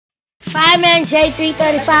Fireman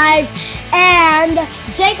J335, and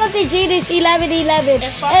Jacob the Genius 1111.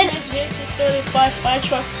 And Fireman J335, Fire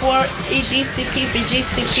Truck 4, EDCP for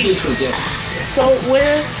GCP. So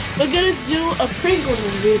we're gonna do a Pringles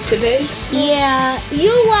review today. Yeah,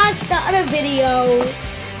 you watched the other video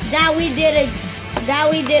that we did a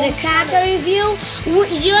cracker review. You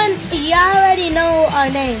already know our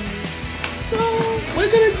names. So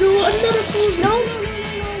we're gonna do another food. No,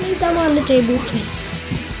 leave them on the table, please.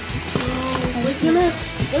 We're going to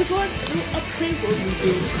do a Pringles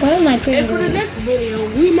review. Where are my Pringles? And for the next video,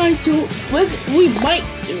 we might do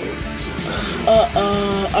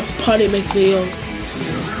a party mix video.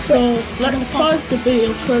 So let's pause the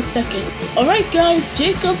video for a second. Alright guys,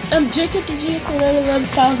 Jacob the GS11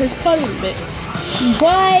 found his party mix.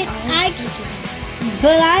 But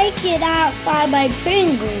I cannot find my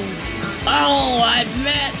Pringles. Oh, I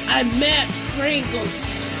meant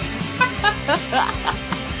Pringles.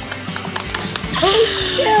 I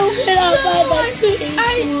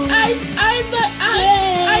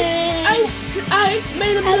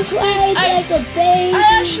made a mistake. I like a baby. I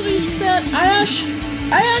actually said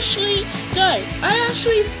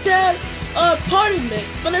party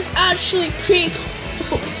mix, but it's actually Pringles.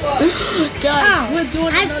 Guys, we're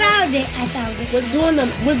doing. I found it. We're doing the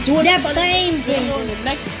plain video in the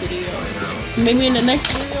next video. Maybe in the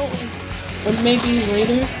next video, or maybe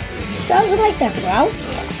later. Sounds like that, bro.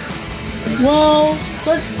 Well,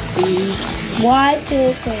 let's see. 1,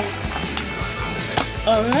 2, 3.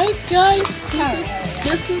 Alright guys,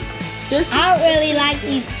 this is I don't really like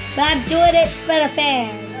these, but I'm doing it for the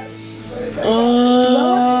fans.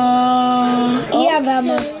 Yeah,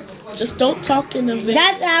 Velma. Just don't talk in the video.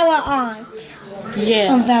 That's our aunt.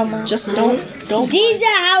 Yeah. Velma. Just don't. These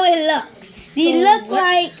are how it looks. They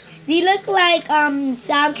look like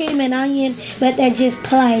sour cream and onion, but they're just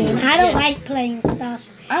plain. I don't like plain stuff.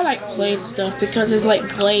 I like plain stuff because it's like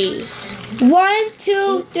glaze. 1,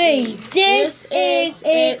 2, 3. This is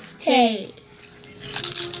its taste.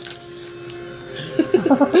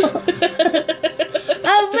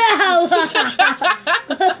 Oh no!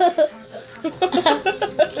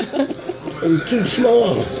 I'm too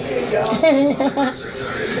small.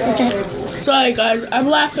 Sorry guys, I'm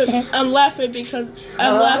laughing because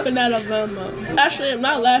I'm laughing at Velma. Actually, I'm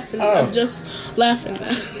not laughing. I'm just laughing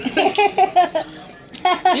at.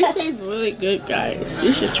 This tastes really good, guys.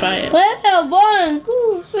 You should try it.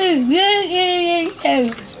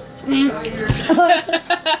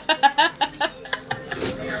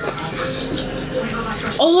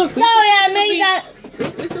 Oh look,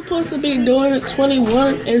 we're supposed to be doing it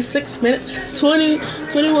 21 minutes 6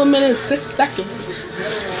 seconds.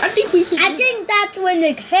 I think that's when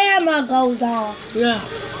the camera goes off. Yeah.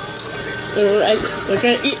 Alright, we're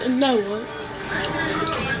gonna eat another one.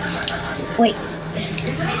 Wait.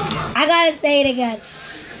 I gotta say it again.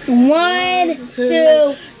 1,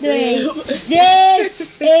 2, 3.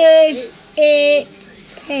 This is it.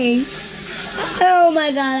 Hey. Oh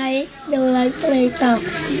my god, I don't like play stuff.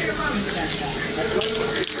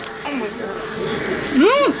 Oh my god.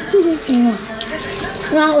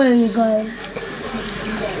 Not really good.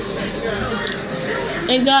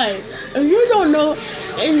 And guys, if you don't know,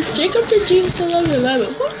 and Jacob the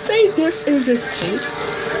GS11, who say this is his taste?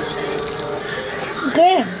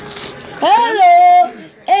 Good.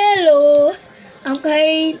 Hello. I'm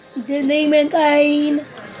Kane, the Demon Kane.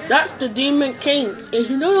 That's the Demon King. If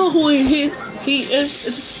you don't know who he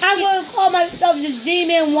is, I'm gonna call myself the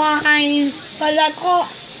Demon Wine, cause I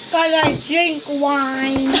drink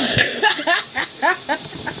wine.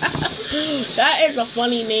 That is a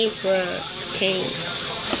funny name for a king.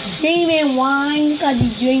 Demon Wine, cause he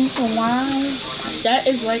drinks wine. That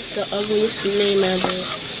is like the ugliest name ever.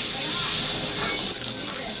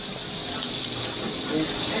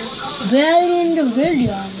 Barely in the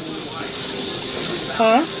video.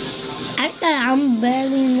 Huh? I said I'm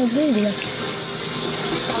barely in the video.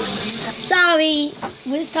 Sorry,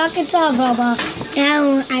 we was talking to our Baba,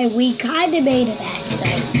 and we kind of made it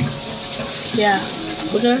accident. Yeah,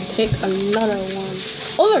 we're gonna take another one.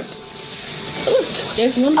 Oh look,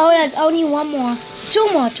 there's one. Oh, there's only one more. Two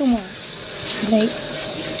more. Wait.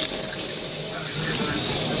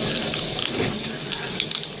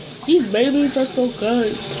 These babies are so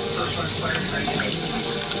good.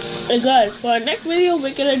 And guys, for our next video,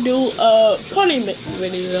 we're gonna do a party mix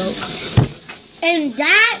video. And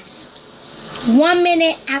that's 1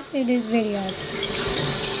 minute after this video.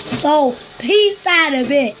 So, peace out of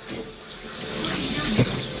it.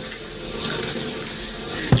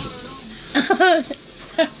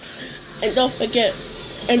 And don't forget,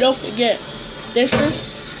 this is,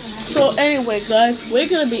 so anyway guys, we're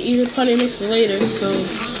gonna be eating party mix later, so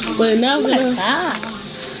But now Oh we're my gonna. god.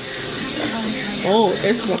 Oh,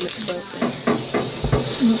 this one is birthday.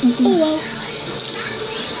 Oh well.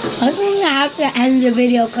 I'm gonna have to end the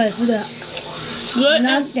video because look, Good.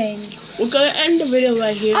 nothing. We're gonna end the video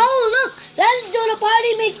right here. Oh look, let's do the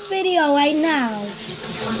party mix video right now.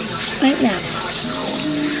 Right now.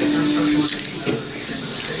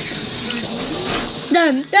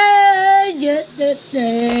 Dun, dun, dun, dun,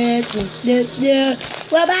 dun, dun, dun.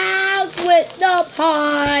 We're back with the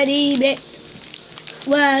party mix.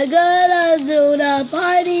 We're gonna do the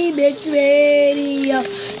party mix video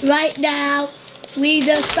right now. We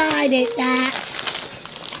decided that.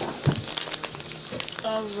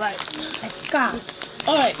 Alright. Let's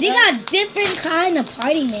go. Alright. They got different kind of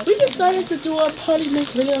party mix. We decided to do our party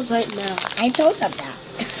mix video right now. I told them that.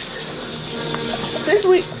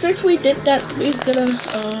 Since we did that, we're gonna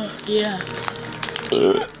yeah.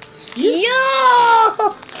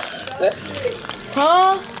 Yo!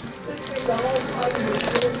 Huh?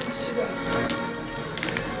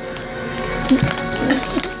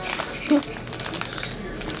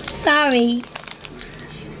 Sorry.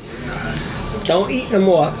 Don't eat no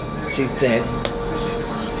more, she said.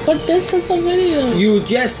 But this is a video. You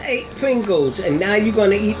just ate Pringles and now you're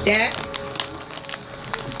gonna eat that?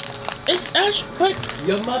 It's actually, but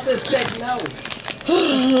Your mother said no.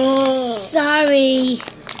 Sorry.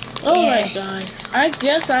 alright guys. I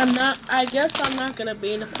guess I'm not gonna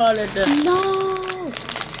be in a part of the No.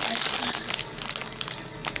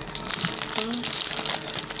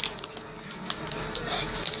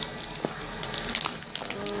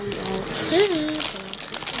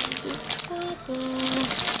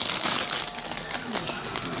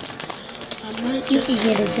 You can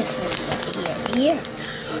get it this way. Here.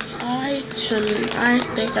 I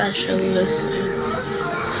think I should listen.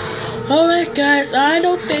 Alright guys, I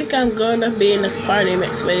don't think I'm gonna be in this party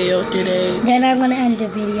mix video today. Then I'm gonna end the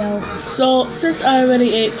video. So since I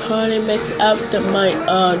already ate party mix after my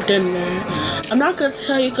dinner, I'm not gonna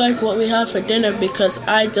tell you guys what we have for dinner because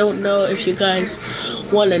I don't know if you guys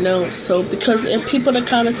wanna know. So because in people in the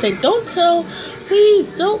comments say, don't tell,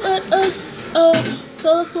 please don't let us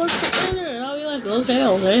tell us what's for dinner. And I'll be like,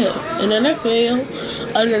 okay. In the next video,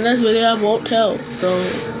 I won't tell. So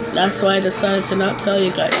that's why I decided to not tell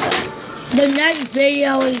you guys that. The next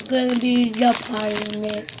video is gonna be the party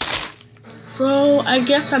mix. So I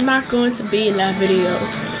guess I'm not going to be in that video.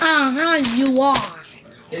 You are.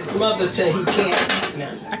 His mother said he can't eat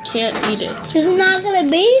now. I can't eat it. It's not gonna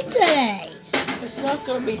be today. It's not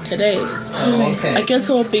gonna be today's. Oh, okay. I guess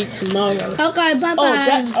it will be tomorrow. Okay, bye bye. Oh,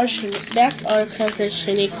 that's our cousin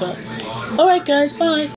Shanika. Alright guys, bye.